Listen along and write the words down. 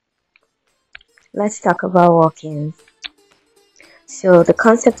Let's talk about walking. So, the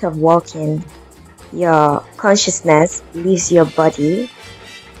concept of walking, your consciousness leaves your body,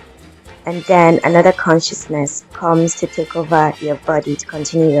 and then another consciousness comes to take over your body to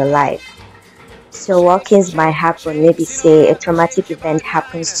continue your life. So, walkings might happen, maybe say a traumatic event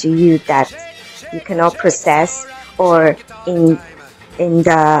happens to you that you cannot process, or in in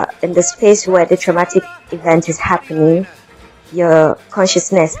the space where the traumatic event is happening, your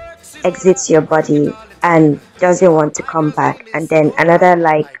consciousness exits your body and doesn't want to come back, and then another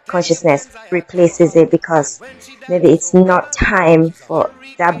like consciousness replaces it because maybe it's not time for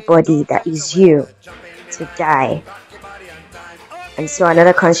that body that is you to die, and so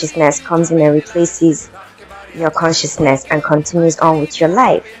another consciousness comes in and replaces your consciousness and continues on with your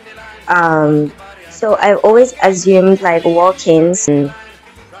life. So I've always assumed like walk-ins to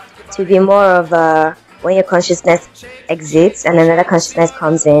be more of a when your consciousness exits and another consciousness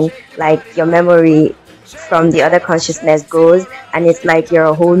comes in, like your memory from the other consciousness goes, and it's like you're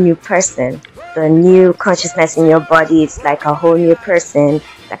a whole new person. The new consciousness in your body is like a whole new person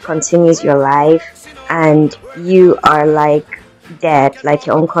that continues your life, and you are like dead, like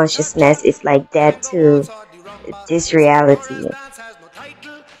your own consciousness is like dead to this reality.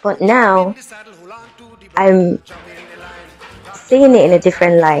 But now I'm seeing it in a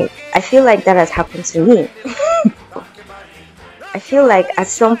different light. I feel like that has happened to me. I feel like at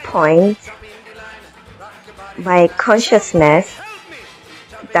some point, my consciousness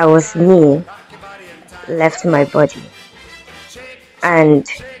that was me left my body, and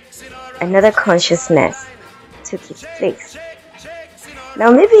another consciousness took its place.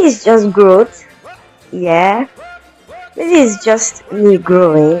 Now, maybe it's just growth, yeah. Maybe it's just me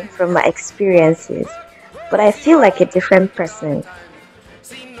growing from my experiences, but I feel like a different person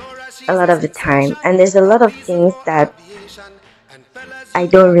a lot of the time, and there's a lot of things that I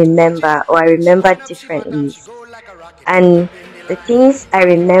don't remember, or I remember differently. And the things I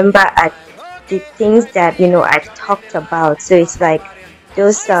remember are the things that I've talked about. So it's like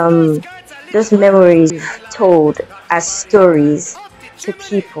those memories you've told as stories to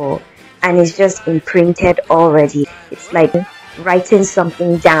people, and it's just imprinted already. It's like writing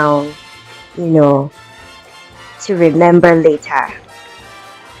something down, you know, to remember later,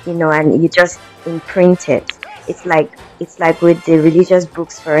 and you just imprint it. It's like with the religious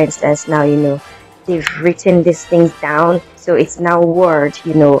books, for instance. Now they've written these things down, so it's now word.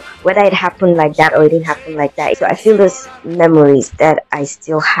 Whether it happened like that or it didn't happen like that. So I feel those memories that I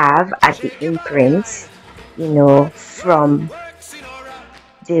still have at the imprints, from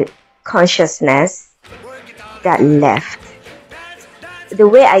the consciousness that left. The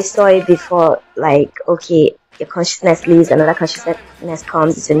way I saw it before, like, okay, your consciousness leaves, another consciousness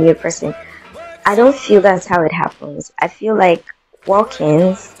comes, it's a new person. I don't feel that's how it happens. I feel like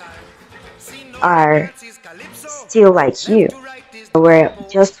walk-ins are still like you. We're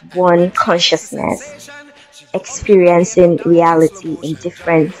just one consciousness experiencing reality in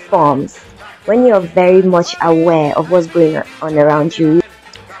different forms. When you're very much aware of what's going on around you,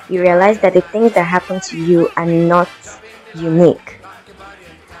 you realize that the things that happen to you are not unique.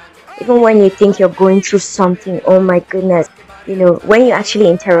 Even when you think you're going through something, oh my goodness, when you actually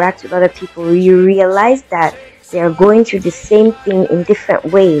interact with other people, you realize that they are going through the same thing in different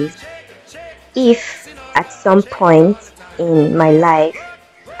ways. If at some point in my life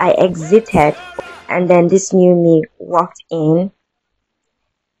I exited and then this new me walked in,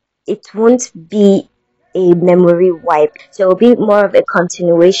 it won't be a memory wipe. So it'll be more of a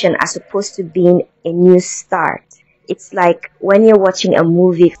continuation as opposed to being a new start. It's like when you're watching a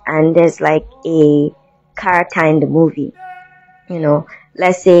movie and there's like a character in the movie,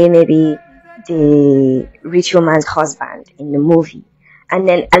 let's say maybe the rich woman's husband in the movie, and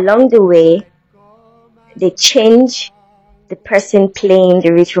then along the way they change the person playing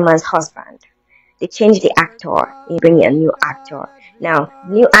the rich woman's husband. They change the actor, they bring in a new actor. Now,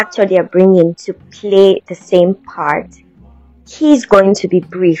 new actor they're bringing to play the same part, he's going to be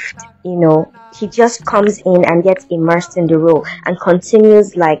briefed, he just comes in and gets immersed in the role and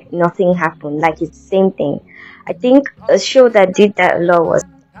continues like nothing happened, like it's the same thing. I think a show that did that a lot was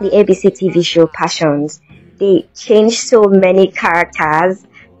the ABC TV show Passions. They changed so many characters,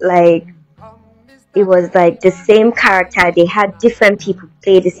 like it was like the same character. They had different people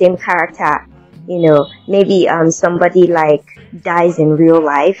play the same character. Maybe somebody like dies in real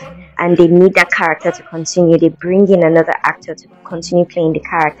life and they need that character to continue. They bring in another actor to continue playing the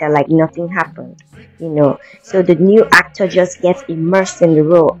character like nothing happened. So the new actor just gets immersed in the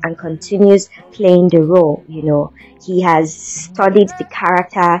role and continues playing the role. He has studied the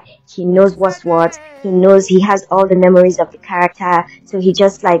character, he knows what's what, he has all the memories of the character, so he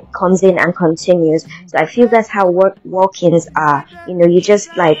just like comes in and continues. So I feel that's how walk-ins are. You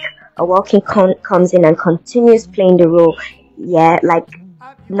just like a walk-in comes in and continues playing the role, like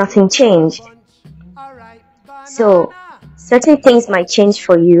nothing changed. So certain things might change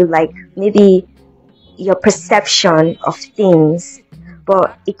for you, like maybe your perception of things,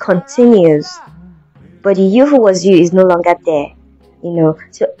 but it continues. But the you who was you is no longer there.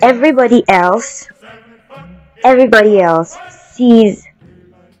 So everybody else sees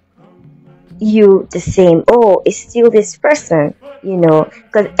you the same. Oh, it's still this person,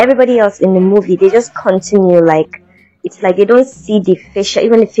 because everybody else in the movie, they just continue, like it's like they don't see the facial,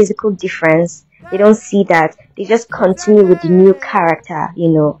 even the physical difference. They don't see that. They just continue with the new character,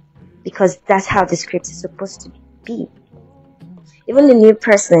 because that's how the script is supposed to be. Even the new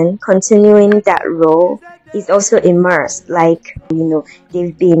person continuing that role is also immersed, like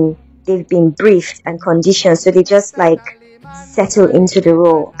they've been briefed and conditioned, so they just like settle into the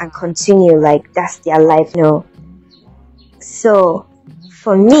role and continue like that's their life. So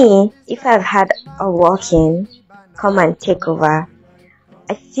for me, if I've had a walk-in come and take over,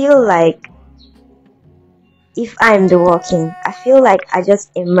 I feel like if I'm the walk-in, I feel like I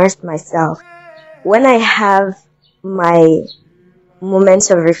just immersed myself. When I have my moments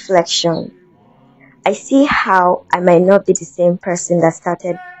of reflection, I see how I might not be the same person that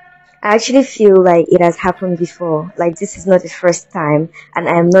started. I actually feel like it has happened before. Like this is not the first time, and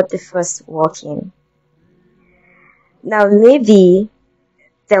I am not the first walk-in. Now maybe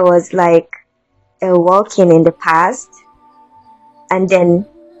there was like a walk-in in the past, and then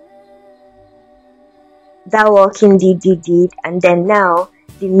that walk-in did, and then now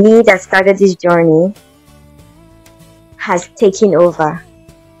the me that started this journey has taken over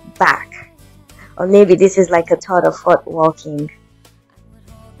back. Or maybe this is like a thought of what walking.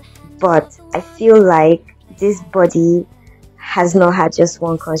 But I feel like this body has not had just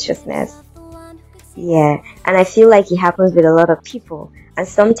one consciousness. Yeah, and I feel like it happens with a lot of people. And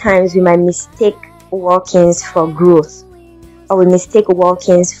sometimes we might mistake walk-ins for growth, or we mistake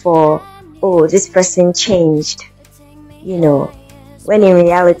walk-ins for, oh, this person changed, when in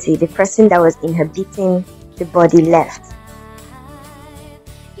reality the person that was inhabiting the body left.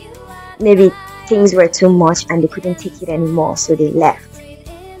 Maybe things were too much and they couldn't take it anymore, so they left.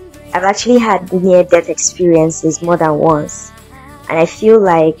 I've actually had near-death experiences more than once, and I feel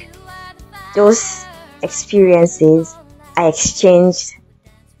like those experiences, I exchanged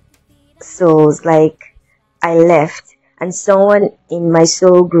souls. Like I left, and someone in my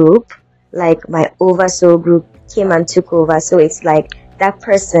soul group, like my oversoul group, came and took over. So it's like that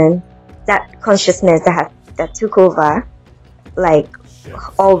person, that consciousness that took over, like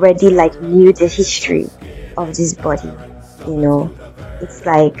already like knew the history of this body.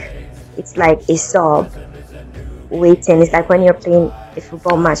 It's like a sub waiting. It's like when you're playing a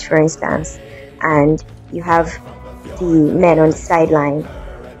football match, for instance, and you have the men on the sideline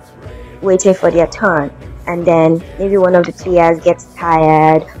waiting for their turn, and then maybe one of the players gets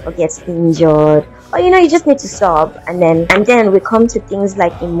tired or gets injured, or you just need to sub, and then we come to things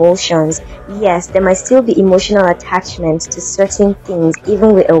like emotions. Yes, there might still be emotional attachments to certain things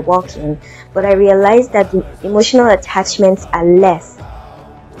even with a walk-in, but I realize that the emotional attachments are less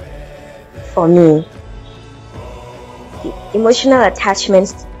for me. The emotional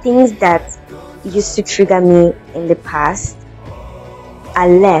attachments to things that used to trigger me in the past are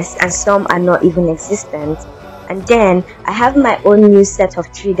less, and some are not even existent. And then I have my own new set of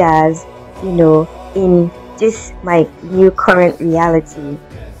triggers, in this my new current reality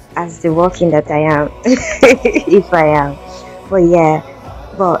as the walk-in that I am. If I am.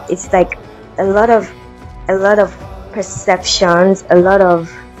 But it's like a lot of perceptions, a lot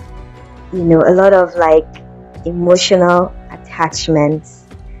of like emotional attachments,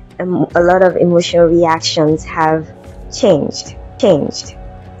 and a lot of emotional reactions have changed.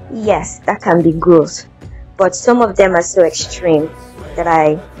 Yes, that can be growth, but some of them are so extreme that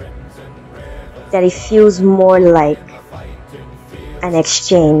it feels more like an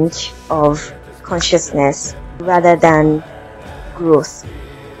exchange of consciousness rather than growth.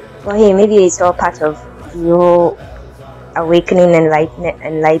 But hey, maybe it's all part of the whole awakening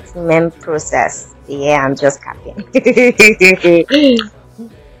enlightenment process. Yeah, I'm just capping.